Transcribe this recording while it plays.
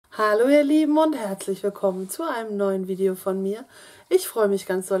Hallo ihr Lieben und herzlich willkommen zu einem neuen Video von mir. Ich freue mich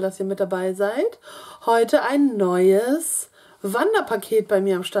ganz doll, dass ihr mit dabei seid. Heute ein neues Wanderpaket bei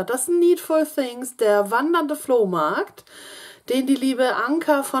mir am Start. Das ist Needful Things, der wandernde Flohmarkt, den die liebe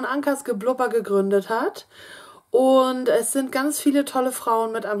Anka von Ankas Geblubber gegründet hat. Und es sind ganz viele tolle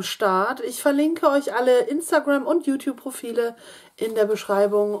Frauen mit am Start. Ich verlinke euch alle Instagram- und YouTube-Profile in der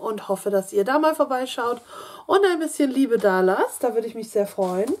Beschreibung und hoffe, dass ihr da mal vorbeischaut und ein bisschen Liebe da lasst. Da würde ich mich sehr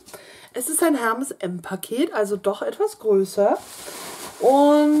freuen. Es ist ein Hermes M-Paket, also doch etwas größer.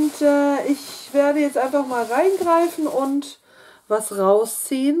 Und ich werde jetzt einfach mal reingreifen und was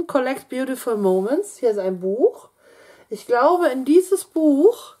rausziehen. Collect Beautiful Moments. Hier ist ein Buch. Ich glaube, in dieses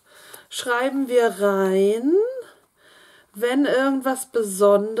Buch schreiben wir rein, wenn irgendwas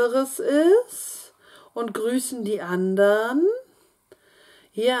Besonderes ist, und grüßen die anderen.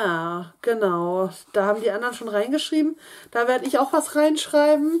 Ja, genau. Da haben die anderen schon reingeschrieben. Da werde ich auch was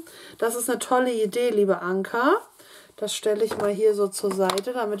reinschreiben. Das ist eine tolle Idee, liebe Anka. Das stelle ich mal hier so zur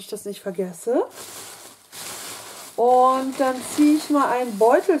Seite, damit ich das nicht vergesse. Und dann ziehe ich mal ein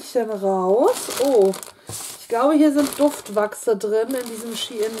Beutelchen raus. Oh, ich glaube, hier sind Duftwachse drin in diesem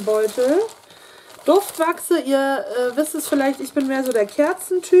Shein-Beutel. Duftwachse, ihr wisst es vielleicht, ich bin mehr so der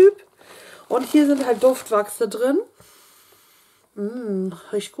Kerzentyp. Und hier sind halt Duftwachse drin.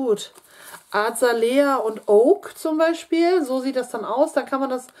 Riecht gut. Azalea und Oak zum Beispiel. So sieht das dann aus. Dann kann man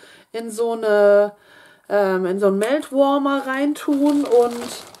das in so einen Meltwarmer reintun. Und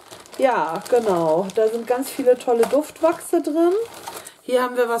ja, genau. Da sind ganz viele tolle Duftwachse drin. Hier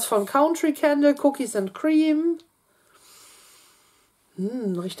haben wir was von Country Candle, Cookies and Cream.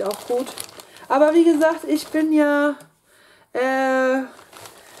 Riecht auch gut. Aber wie gesagt, ich bin ja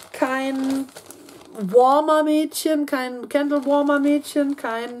kein Warmer-Mädchen, kein Candle-Warmer-Mädchen,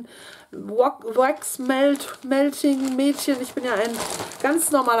 kein Wax-Melting-Mädchen. Ich bin ja ein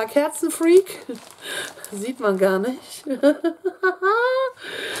ganz normaler Kerzenfreak. Sieht man gar nicht.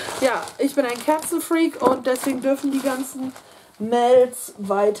 Ja, ich bin ein Kerzenfreak und deswegen dürfen die ganzen Melts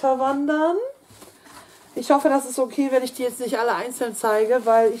weiter wandern. Ich hoffe, das ist okay, wenn ich die jetzt nicht alle einzeln zeige,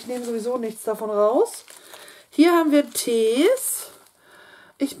 weil ich nehme sowieso nichts davon raus. Hier haben wir Tees.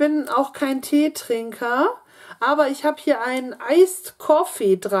 Ich bin auch kein Teetrinker, aber ich habe hier einen Iced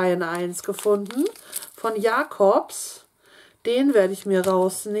Coffee 3 in 1 gefunden von Jakobs. Den werde ich mir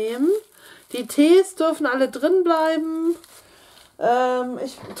rausnehmen. Die Tees dürfen alle drin bleiben.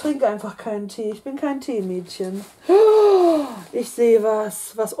 Ich trinke einfach keinen Tee. Ich bin kein Teemädchen. Ich sehe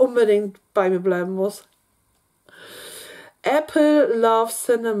was unbedingt bei mir bleiben muss. Apple Love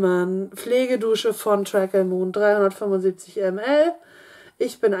Cinnamon Pflegedusche von Trackle Moon 375 ml.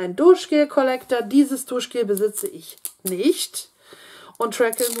 Ich bin ein Duschgel-Collector. Dieses Duschgel besitze ich nicht. Und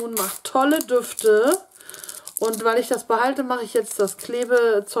Trackle Moon macht tolle Düfte. Und weil ich das behalte, mache ich jetzt das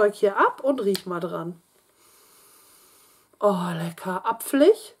Klebezeug hier ab und riech mal dran. Oh, lecker.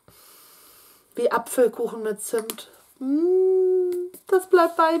 Apfelig. Wie Apfelkuchen mit Zimt. Das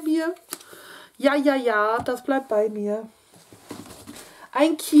bleibt bei mir. Ja, das bleibt bei mir.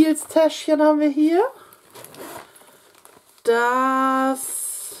 Ein Kiels Täschchen haben wir hier.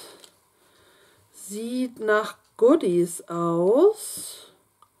 Das sieht nach Goodies aus.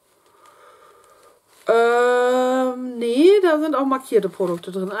 Nee, da sind auch markierte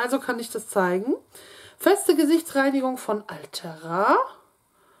Produkte drin. Also kann ich das zeigen. Feste Gesichtsreinigung von Altera.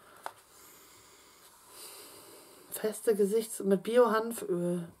 Feste mit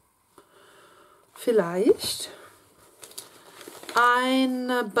Bio-Hanföl. Vielleicht.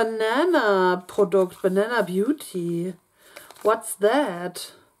 Ein Banana-Produkt, Banana Beauty. What's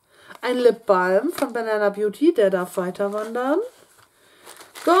that? Ein Lip Balm von Banana Beauty, der darf weiter wandern.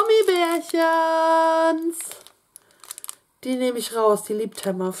 Gummibärchens. Die nehme ich raus, die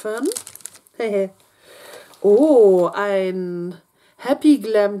Liebtemmerfen. Hehe. Oh, ein Happy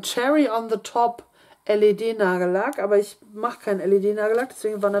Glam Cherry on the Top LED-Nagellack. Aber ich mache keinen LED-Nagellack,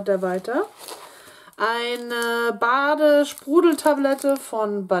 deswegen wandert der weiter. Eine Badesprudeltablette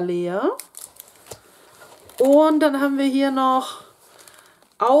von Balea. Und dann haben wir hier noch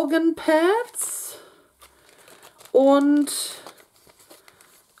Augenpads und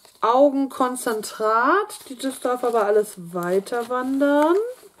Augenkonzentrat. Das darf aber alles weiter wandern.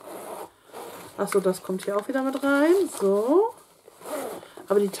 Achso, das kommt hier auch wieder mit rein. So.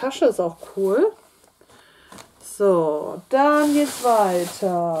 Aber die Tasche ist auch cool. So, dann geht's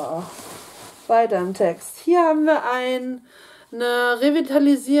weiter. Weiter im Text. Hier haben wir eine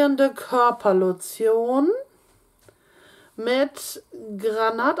revitalisierende Körperlotion mit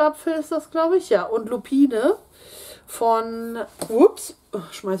Granatapfel ist das, glaube ich. Ja, und Lupine von,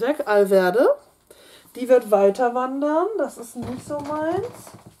 schmeiß weg, Alverde. Die wird weiter wandern. Das ist nicht so meins.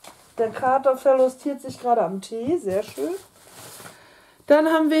 Der Kater verlustiert sich gerade am Tee. Sehr schön.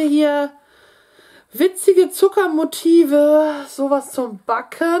 Dann haben wir hier witzige Zuckermotive. Sowas zum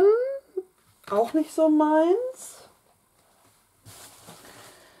Backen. Auch nicht so meins.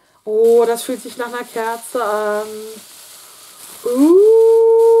 Oh, das fühlt sich nach einer Kerze an.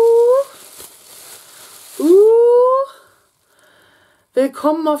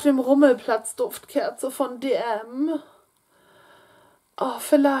 Willkommen auf dem Rummelplatz, Duftkerze von DM. Oh,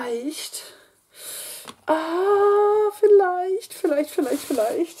 vielleicht.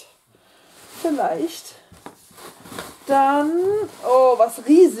 Vielleicht. Dann, oh, was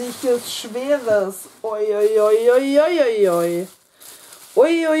riesiges, schweres. Ui.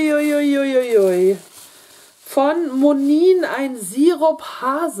 Von Monin ein Sirup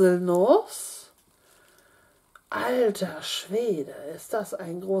Haselnuss. Alter Schwede, ist das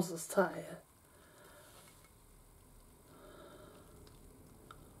ein großes Teil.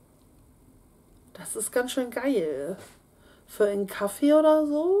 Das ist ganz schön geil. Für einen Kaffee oder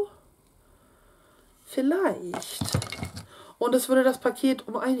so? Vielleicht. Und es würde das Paket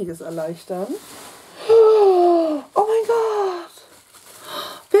um einiges erleichtern. Oh mein Gott.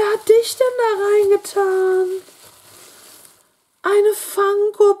 Wer hat dich denn da reingetan? Eine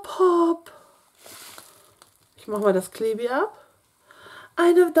Funko Pop. Ich mache mal das Klebi ab.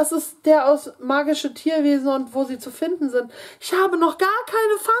 Das ist der aus Magische Tierwesen und wo sie zu finden sind. Ich habe noch gar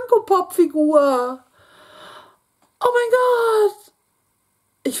keine Funko Pop Figur. Oh mein Gott.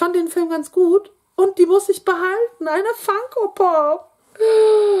 Ich fand den Film ganz gut. Und die muss ich behalten. Eine Funko Pop.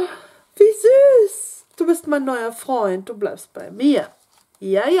 Wie süß. Du bist mein neuer Freund. Du bleibst bei mir.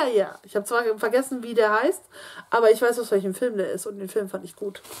 Ja. Ich habe zwar vergessen, wie der heißt, aber ich weiß, aus welchem Film der ist. Und den Film fand ich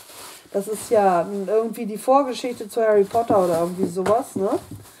gut. Das ist ja irgendwie die Vorgeschichte zu Harry Potter oder irgendwie sowas, ne?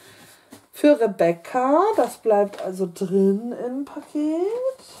 Für Rebecca. Das bleibt also drin im Paket.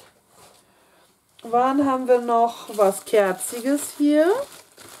 Wann haben wir noch was Kerziges hier?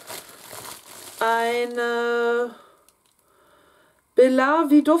 Eine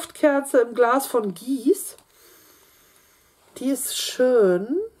Belavi Duftkerze im Glas von Gies. Die ist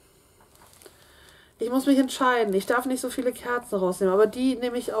schön. Ich muss mich entscheiden. Ich darf nicht so viele Kerzen rausnehmen, aber die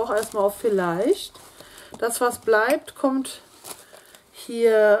nehme ich auch erstmal auf vielleicht. Das, was bleibt, kommt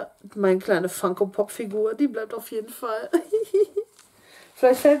hier meine kleine Funko-Pop-Figur. Die bleibt auf jeden Fall.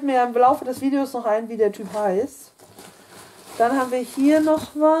 Vielleicht fällt mir im Laufe des Videos noch ein, wie der Typ heißt. Dann haben wir hier noch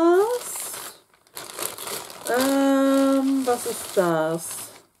was. Was ist das?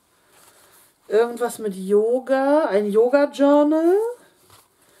 Irgendwas mit Yoga. Ein Yoga-Journal.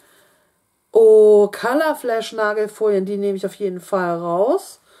 Oh, Color Flash Nagelfolien, die nehme ich auf jeden Fall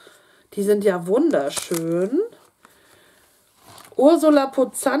raus. Die sind ja wunderschön. Ursula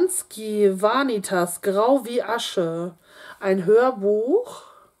Pozanski, Vanitas, Grau wie Asche. Ein Hörbuch.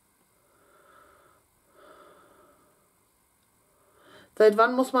 Seit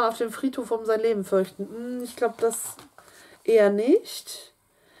wann muss man auf dem Friedhof um sein Leben fürchten? Ich glaube, das eher nicht.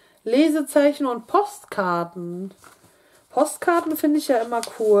 Lesezeichen und Postkarten. Postkarten finde ich ja immer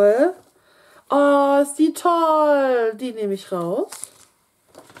cool. Oh, ist die toll. Die nehme ich raus.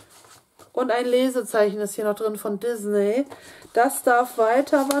 Und ein Lesezeichen ist hier noch drin von Disney. Das darf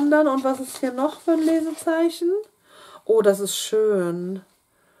weiter wandern. Und was ist hier noch für ein Lesezeichen? Oh, das ist schön.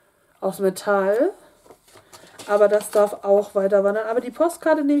 Aus Metall. Aber das darf auch weiter wandern. Aber die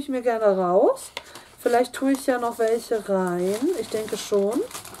Postkarte nehme ich mir gerne raus. Vielleicht tue ich ja noch welche rein. Ich denke schon.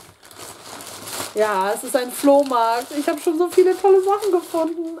 Ja, es ist ein Flohmarkt. Ich habe schon so viele tolle Sachen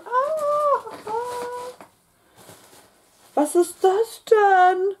gefunden. Was ist das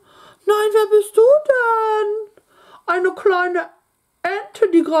denn? Nein, wer bist du denn? Eine kleine Ente,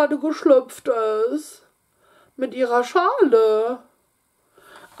 die gerade geschlüpft ist. Mit ihrer Schale.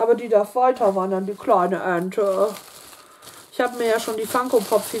 Aber die darf weiter wandern, die kleine Ente. Ich habe mir ja schon die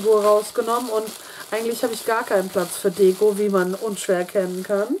Funko-Pop-Figur rausgenommen und eigentlich habe ich gar keinen Platz für Deko, wie man unschwer erkennen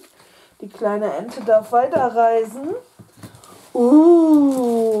kann. Die kleine Ente darf weiterreisen.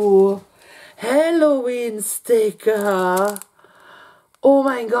 Halloween-Sticker. Oh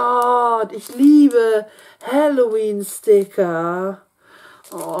mein Gott, ich liebe Halloween-Sticker.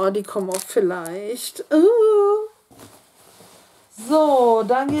 Oh, die kommen auch vielleicht. So,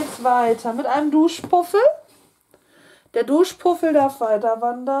 dann geht's weiter mit einem Duschpuffel. Der Duschpuffel darf weiter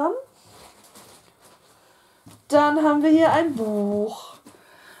wandern. Dann haben wir hier ein Buch.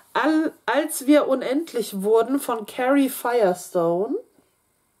 Als wir unendlich wurden von Carrie Firestone.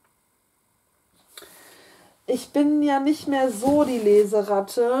 Ich bin ja nicht mehr so die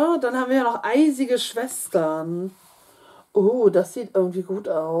Leseratte. Dann haben wir ja noch eisige Schwestern. Das sieht irgendwie gut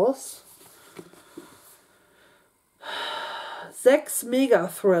aus. 6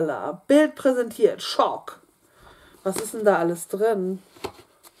 Mega-Thriller. Bild präsentiert. Schock. Was ist denn da alles drin?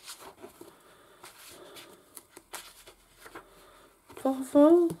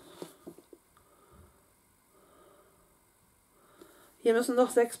 Hier müssen doch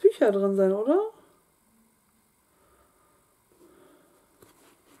 6 Bücher drin sein, oder?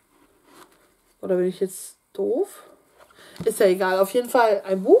 Oder bin ich jetzt doof? Ist ja egal. Auf jeden Fall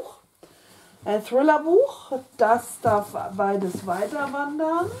ein Buch. Ein Thriller-Buch. Das darf beides weiter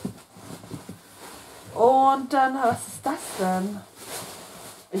wandern. Und dann, was ist das denn?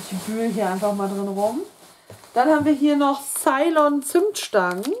 Ich wühle hier einfach mal drin rum. Dann haben wir hier noch Ceylon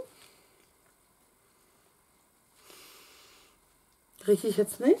Zimtstangen. Rieche ich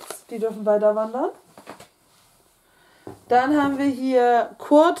jetzt nichts. Die dürfen weiter wandern. Dann haben wir hier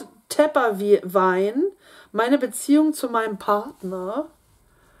Kurt Tepperwein. Meine Beziehung zu meinem Partner.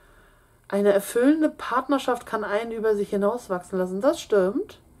 Eine erfüllende Partnerschaft kann einen über sich hinauswachsen lassen. Das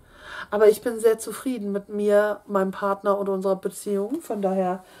stimmt. Aber ich bin sehr zufrieden mit mir, meinem Partner und unserer Beziehung. Von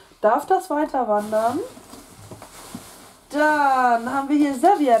daher darf das weiter wandern. Dann haben wir hier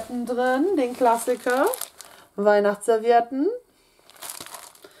Servietten drin, den Klassiker. Weihnachtsservietten.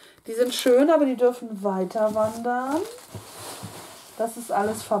 Die sind schön, aber die dürfen weiter wandern. Das ist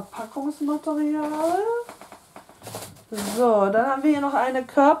alles Verpackungsmaterial. So, dann haben wir hier noch eine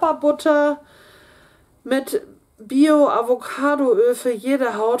Körperbutter mit Bio-Avocadoöl für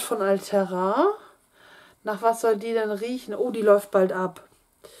jede Haut von Altera. Nach was soll die denn riechen? Oh, die läuft bald ab.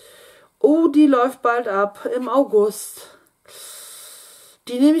 Oh, die läuft bald ab. Im August.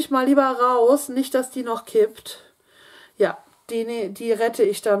 Die nehme ich mal lieber raus. Nicht, dass die noch kippt. Ja, die rette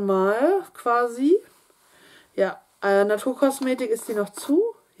ich dann mal quasi. Ja, Naturkosmetik ist die noch zu?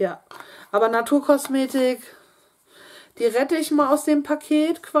 Ja, aber Naturkosmetik, die rette ich mal aus dem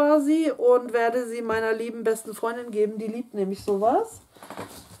Paket quasi und werde sie meiner lieben besten Freundin geben. Die liebt nämlich sowas.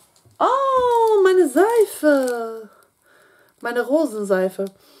 Oh, meine Seife. Meine Rosenseife.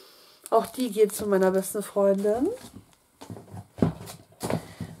 Auch die geht zu meiner besten Freundin.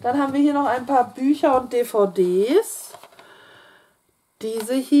 Dann haben wir hier noch ein paar Bücher und DVDs.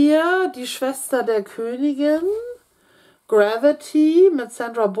 Diese hier, Die Schwester der Königin. Gravity mit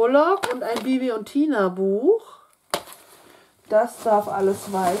Sandra Bullock und ein Bibi und Tina Buch. Das darf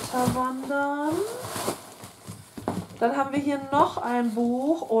alles weiter wandern. Dann haben wir hier noch ein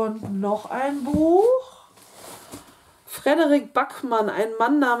Buch und noch ein Buch. Frederik Backmann, ein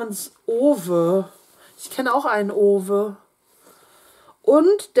Mann namens Owe. Ich kenne auch einen Owe.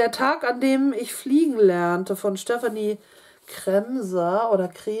 Und Der Tag, an dem ich fliegen lernte, von Stefanie Kremser oder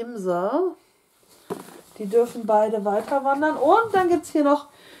Kremser. Die dürfen beide weiter wandern. Und dann gibt es hier noch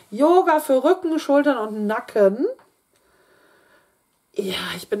Yoga für Rücken, Schultern und Nacken. Ja,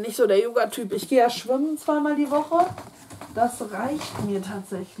 ich bin nicht so der Yoga-Typ. Ich gehe ja schwimmen 2-mal die Woche. Das reicht mir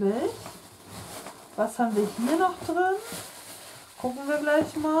tatsächlich. Was haben wir hier noch drin? Gucken wir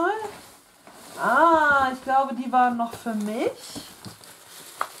gleich mal. Ah, ich glaube, die waren noch für mich.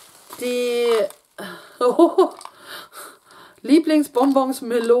 Die Lieblingsbonbons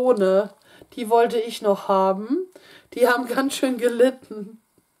Melone. Die wollte ich noch haben. Die haben ganz schön gelitten.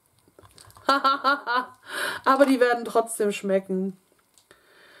 Aber die werden trotzdem schmecken.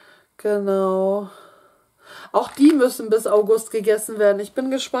 Genau. Auch die müssen bis August gegessen werden. Ich bin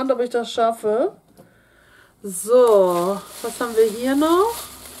gespannt, ob ich das schaffe. So, was haben wir hier noch?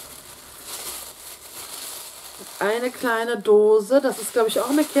 Eine kleine Dose. Das ist, glaube ich,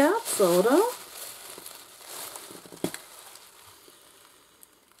 auch eine Kerze, oder?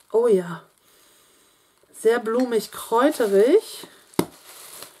 Oh ja. Sehr blumig, kräuterig.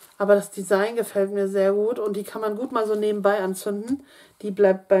 Aber das Design gefällt mir sehr gut. Und die kann man gut mal so nebenbei anzünden. Die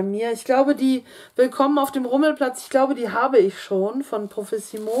bleibt bei mir. Ich glaube, die Willkommen auf dem Rummelplatz, ich glaube, die habe ich schon von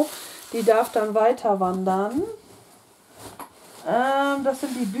Profissimo. Die darf dann weiter wandern. Das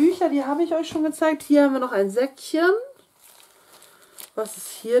sind die Bücher, die habe ich euch schon gezeigt. Hier haben wir noch ein Säckchen. Was ist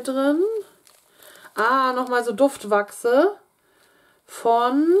hier drin? Ah, nochmal so Duftwachse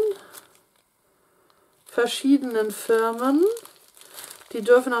von verschiedenen Firmen. Die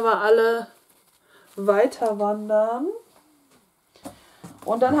dürfen aber alle weiter wandern.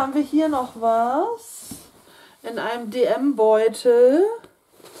 Und dann haben wir hier noch was in einem DM-Beutel.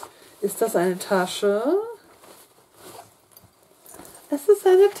 Ist das eine Tasche? Es ist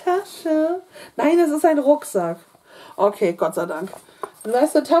eine Tasche. Nein, es ist ein Rucksack. Okay, Gott sei Dank. Wäre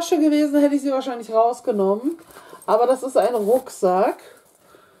es eine Tasche gewesen, hätte ich sie wahrscheinlich rausgenommen. Aber das ist ein Rucksack.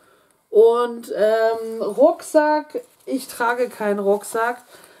 Und Rucksack, ich trage keinen Rucksack,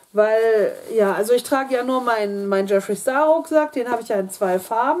 weil, ja, also ich trage ja nur meinen Jeffree Star Rucksack, den habe ich ja in 2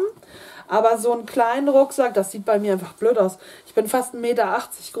 Farben. Aber so einen kleinen Rucksack, das sieht bei mir einfach blöd aus. Ich bin fast 1,80 Meter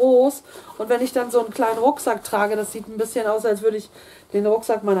groß und wenn ich dann so einen kleinen Rucksack trage, das sieht ein bisschen aus, als würde ich den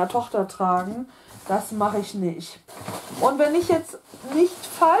Rucksack meiner Tochter tragen. Das mache ich nicht. Und wenn ich jetzt nicht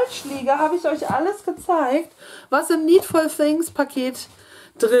falsch liege, habe ich euch alles gezeigt, was im Needful Things Paket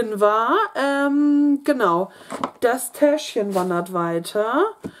drin war. Genau, das Täschchen wandert weiter.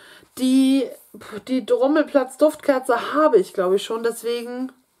 Die Rummelplatz-Duftkerze habe ich, glaube ich, schon.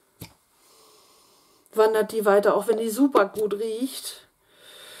 Deswegen wandert die weiter, auch wenn die super gut riecht.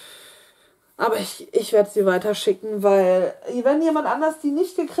 Aber ich werde sie weiter schicken, weil wenn jemand anders die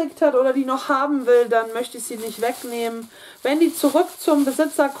nicht gekriegt hat oder die noch haben will, dann möchte ich sie nicht wegnehmen. Wenn die zurück zum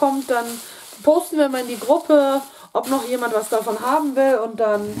Besitzer kommt, dann posten wir mal in die Gruppe, ob noch jemand was davon haben will. Und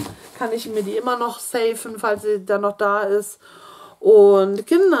dann kann ich mir die immer noch safen, falls sie dann noch da ist. Und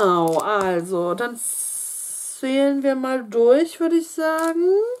genau, also, dann zählen wir mal durch, würde ich sagen.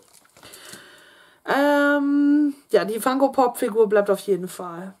 Ja, die Funko-Pop-Figur bleibt auf jeden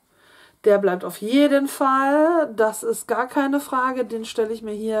Fall. Der bleibt auf jeden Fall. Das ist gar keine Frage. Den stelle ich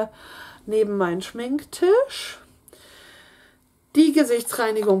mir hier neben meinen Schminktisch. Die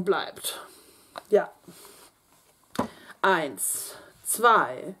Gesichtsreinigung bleibt. Ja. 1,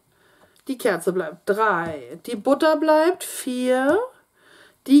 2. Die Kerze bleibt 3. Die Butter bleibt 4.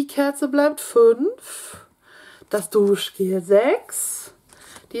 Die Kerze bleibt 5. Das Duschgel 6.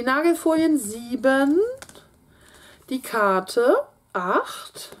 Die Nagelfolien 7. Die Karte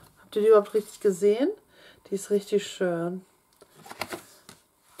 8. Habt ihr die überhaupt richtig gesehen? Die ist richtig schön.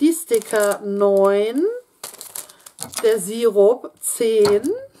 Die Sticker 9. Der Sirup 10.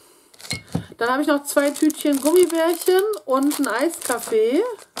 Dann habe ich noch 2 Tütchen Gummibärchen und einen Eiskaffee.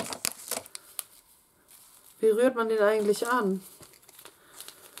 Wie rührt man den eigentlich an?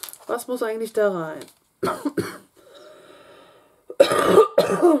 Was muss eigentlich da rein?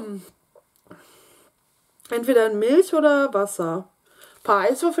 Entweder in Milch oder Wasser. Ein paar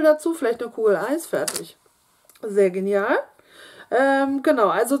Eiswürfel dazu, vielleicht eine Kugel Eis, fertig. Sehr genial. Genau,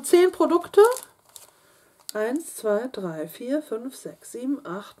 also 10 Produkte. 1, 2, 3, 4, 5, 6, 7,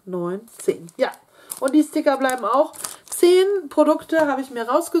 8, 9, 10. Ja, und die Sticker bleiben auch. 10 Produkte habe ich mir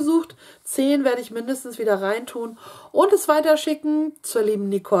rausgesucht. 10 werde ich mindestens wieder reintun und es weiterschicken zur lieben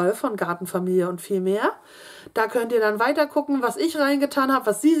Nicole von Gartenfamilie und viel mehr. Da könnt ihr dann weiter gucken, was ich reingetan habe,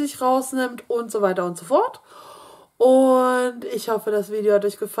 was sie sich rausnimmt und so weiter und so fort. Und ich hoffe, das Video hat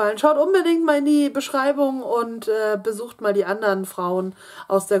euch gefallen. Schaut unbedingt mal in die Beschreibung und besucht mal die anderen Frauen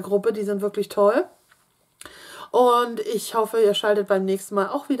aus der Gruppe. Die sind wirklich toll. Und ich hoffe, ihr schaltet beim nächsten Mal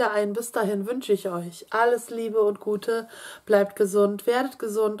auch wieder ein. Bis dahin wünsche ich euch alles Liebe und Gute. Bleibt gesund, werdet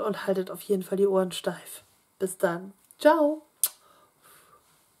gesund und haltet auf jeden Fall die Ohren steif. Bis dann. Ciao.